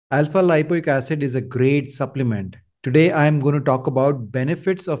Alpha lipoic acid is a great supplement. Today I am going to talk about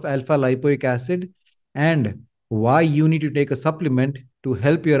benefits of alpha lipoic acid and why you need to take a supplement to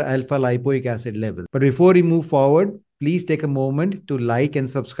help your alpha lipoic acid level. But before we move forward, please take a moment to like and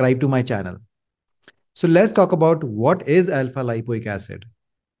subscribe to my channel. So let's talk about what is alpha lipoic acid.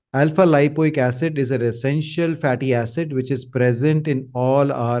 Alpha lipoic acid is an essential fatty acid which is present in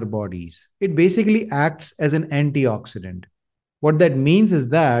all our bodies. It basically acts as an antioxidant. What that means is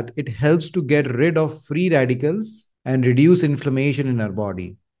that it helps to get rid of free radicals and reduce inflammation in our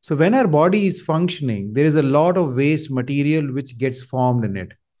body. So, when our body is functioning, there is a lot of waste material which gets formed in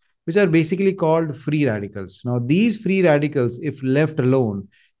it, which are basically called free radicals. Now, these free radicals, if left alone,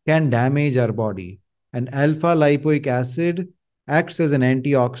 can damage our body. And alpha lipoic acid acts as an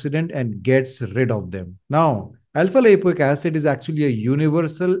antioxidant and gets rid of them. Now, alpha lipoic acid is actually a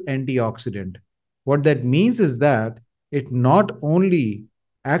universal antioxidant. What that means is that it not only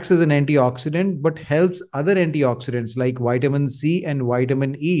acts as an antioxidant but helps other antioxidants like vitamin C and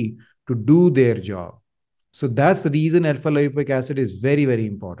vitamin E to do their job. So that's the reason alpha lipoic acid is very, very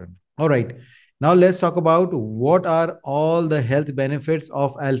important. All right. Now let's talk about what are all the health benefits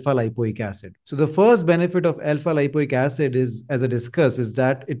of alpha lipoic acid. So the first benefit of alpha lipoic acid is, as I discussed, is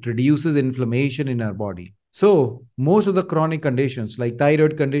that it reduces inflammation in our body. So, most of the chronic conditions like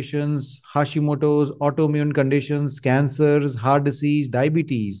thyroid conditions, Hashimoto's, autoimmune conditions, cancers, heart disease,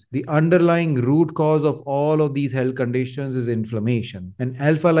 diabetes, the underlying root cause of all of these health conditions is inflammation. And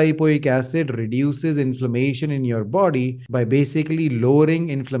alpha lipoic acid reduces inflammation in your body by basically lowering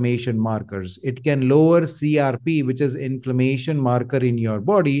inflammation markers. It can lower CRP, which is inflammation marker in your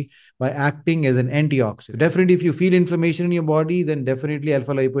body, by acting as an antioxidant. Definitely, if you feel inflammation in your body, then definitely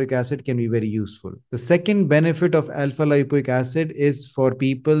alpha lipoic acid can be very useful. The second benefit of alpha lipoic acid is for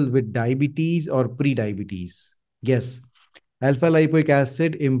people with diabetes or pre-diabetes. Yes, alpha lipoic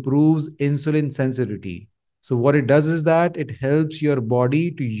acid improves insulin sensitivity. So what it does is that it helps your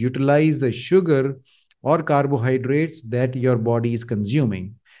body to utilize the sugar or carbohydrates that your body is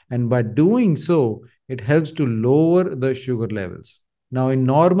consuming. And by doing so, it helps to lower the sugar levels. Now, in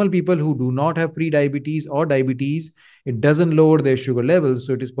normal people who do not have pre-diabetes or diabetes, it doesn't lower their sugar levels,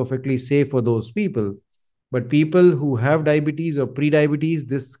 so it is perfectly safe for those people. But people who have diabetes or pre-diabetes,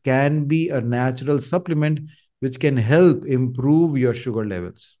 this can be a natural supplement which can help improve your sugar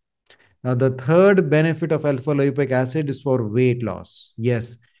levels. Now, the third benefit of alpha lipoic acid is for weight loss.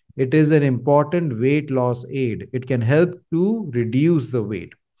 Yes, it is an important weight loss aid. It can help to reduce the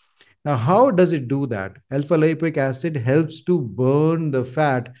weight. Now, how does it do that? Alpha lipoic acid helps to burn the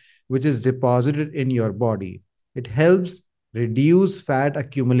fat which is deposited in your body. It helps reduce fat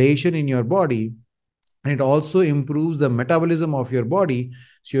accumulation in your body, and it also improves the metabolism of your body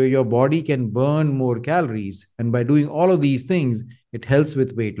so your body can burn more calories. And by doing all of these things, it helps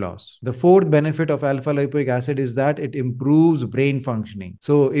with weight loss. The fourth benefit of alpha lipoic acid is that it improves brain functioning.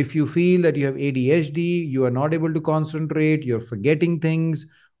 So if you feel that you have ADHD, you are not able to concentrate, you're forgetting things,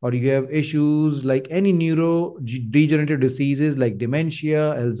 or you have issues like any neurodegenerative diseases like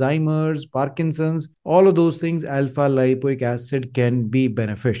dementia, Alzheimer's, Parkinson's, all of those things, alpha lipoic acid can be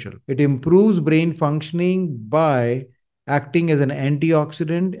beneficial. It improves brain functioning by acting as an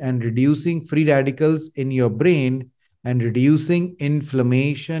antioxidant and reducing free radicals in your brain and reducing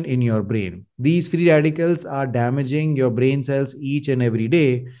inflammation in your brain. These free radicals are damaging your brain cells each and every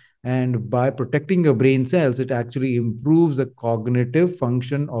day, and by protecting your brain cells, it actually improves the cognitive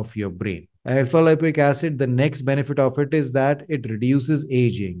function of your brain. Alpha lipoic acid, the next benefit of it is that it reduces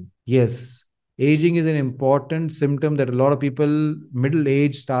aging. Yes, aging is an important symptom that a lot of people middle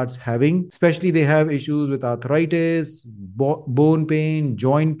age starts having, especially they have issues with arthritis, bone pain,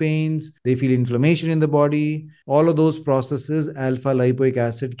 joint pains, they feel inflammation in the body. All of those processes, alpha lipoic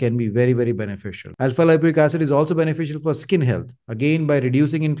acid can be very, very beneficial. Alpha lipoic acid is also beneficial for skin health. Again, by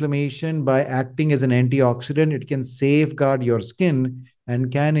reducing inflammation, by acting as an antioxidant, it can safeguard your skin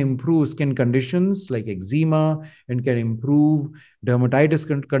and can improve skin conditions like eczema and can improve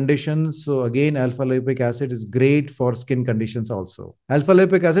dermatitis conditions. So again, alpha lipoic acid is great for skin conditions also. Alpha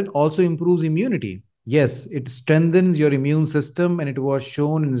lipoic acid also improves immunity. Yes, it strengthens your immune system, and it was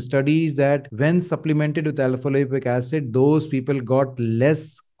shown in studies that when supplemented with alpha lipoic acid, those people got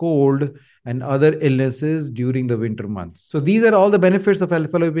less cold and other illnesses during the winter months. So these are all the benefits of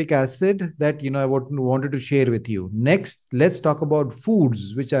alpha lipoic acid that I wanted to share with you. Next, let's talk about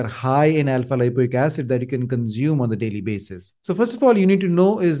foods which are high in alpha lipoic acid that you can consume on a daily basis. So first of all, you need to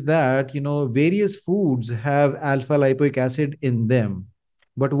know is that various foods have alpha lipoic acid in them.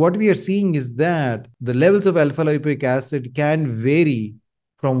 But what we are seeing is that the levels of alpha lipoic acid can vary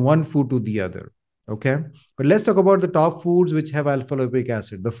from one food to the other. Okay. But let's talk about the top foods which have alpha lipoic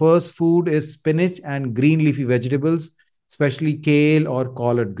acid. The first food is spinach and green leafy vegetables, especially kale or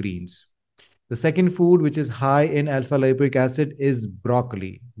collard greens. The second food which is high in alpha lipoic acid is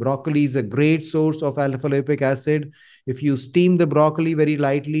broccoli. Broccoli is a great source of alpha lipoic acid. If you steam the broccoli very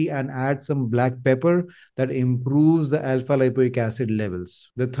lightly and add some black pepper, that improves the alpha lipoic acid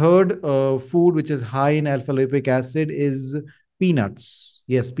levels. The third food which is high in alpha lipoic acid is peanuts.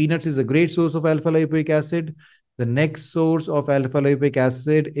 Yes, peanuts is a great source of alpha lipoic acid. The next source of alpha lipoic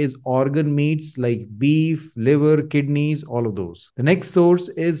acid is organ meats like beef, liver, kidneys, all of those. The next source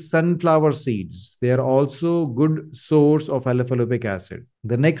is sunflower seeds. They are also good source of alpha lipoic acid.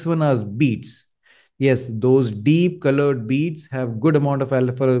 The next one is beets. Yes, those deep colored beets have good amount of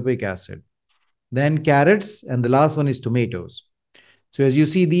alpha lipoic acid. Then carrots, and the last one is tomatoes. So as you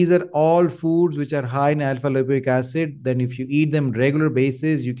see, these are all foods which are high in alpha lipoic acid. Then if you eat them regular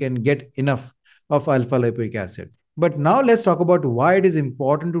basis, you can get enough of alpha lipoic acid. But now let's talk about why it is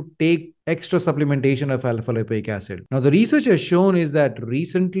important to take extra supplementation of alpha lipoic acid. Now the research has shown is that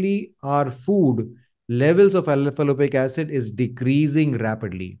recently our food levels of alpha lipoic acid is decreasing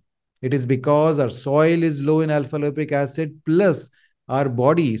rapidly. It is because our soil is low in alpha lipoic acid, plus our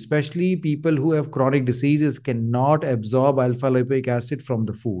body, especially people who have chronic diseases, cannot absorb alpha lipoic acid from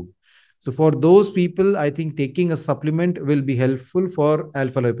the food. So for those people, I think taking a supplement will be helpful for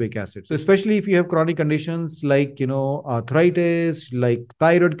alpha lipoic acid. So especially if you have chronic conditions like, arthritis, like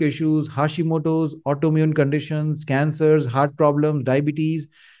thyroid issues, Hashimoto's, autoimmune conditions, cancers, heart problems, diabetes,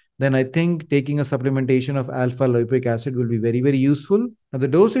 then I think taking a supplementation of alpha lipoic acid will be very, very useful. Now, the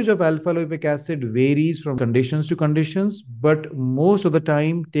dosage of alpha lipoic acid varies from conditions to conditions, but most of the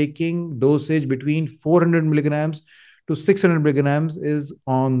time, taking dosage between 400 milligrams to 600 milligrams is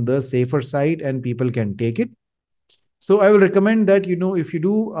on the safer side and people can take it. So I will recommend that, if you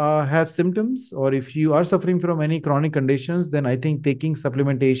do have symptoms or if you are suffering from any chronic conditions, then I think taking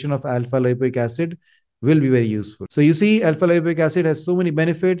supplementation of alpha lipoic acid will be very useful. So you see, alpha lipoic acid has so many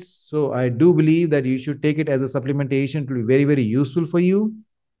benefits. So I do believe that you should take it as a supplementation. It will be very, very useful for you.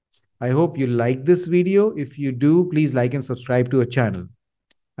 I hope you like this video. If you do, please like and subscribe to our channel.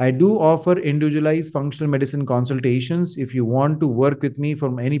 I do offer individualized functional medicine consultations. If you want to work with me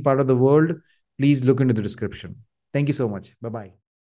from any part of the world, please look into the description. Thank you so much. Bye-bye.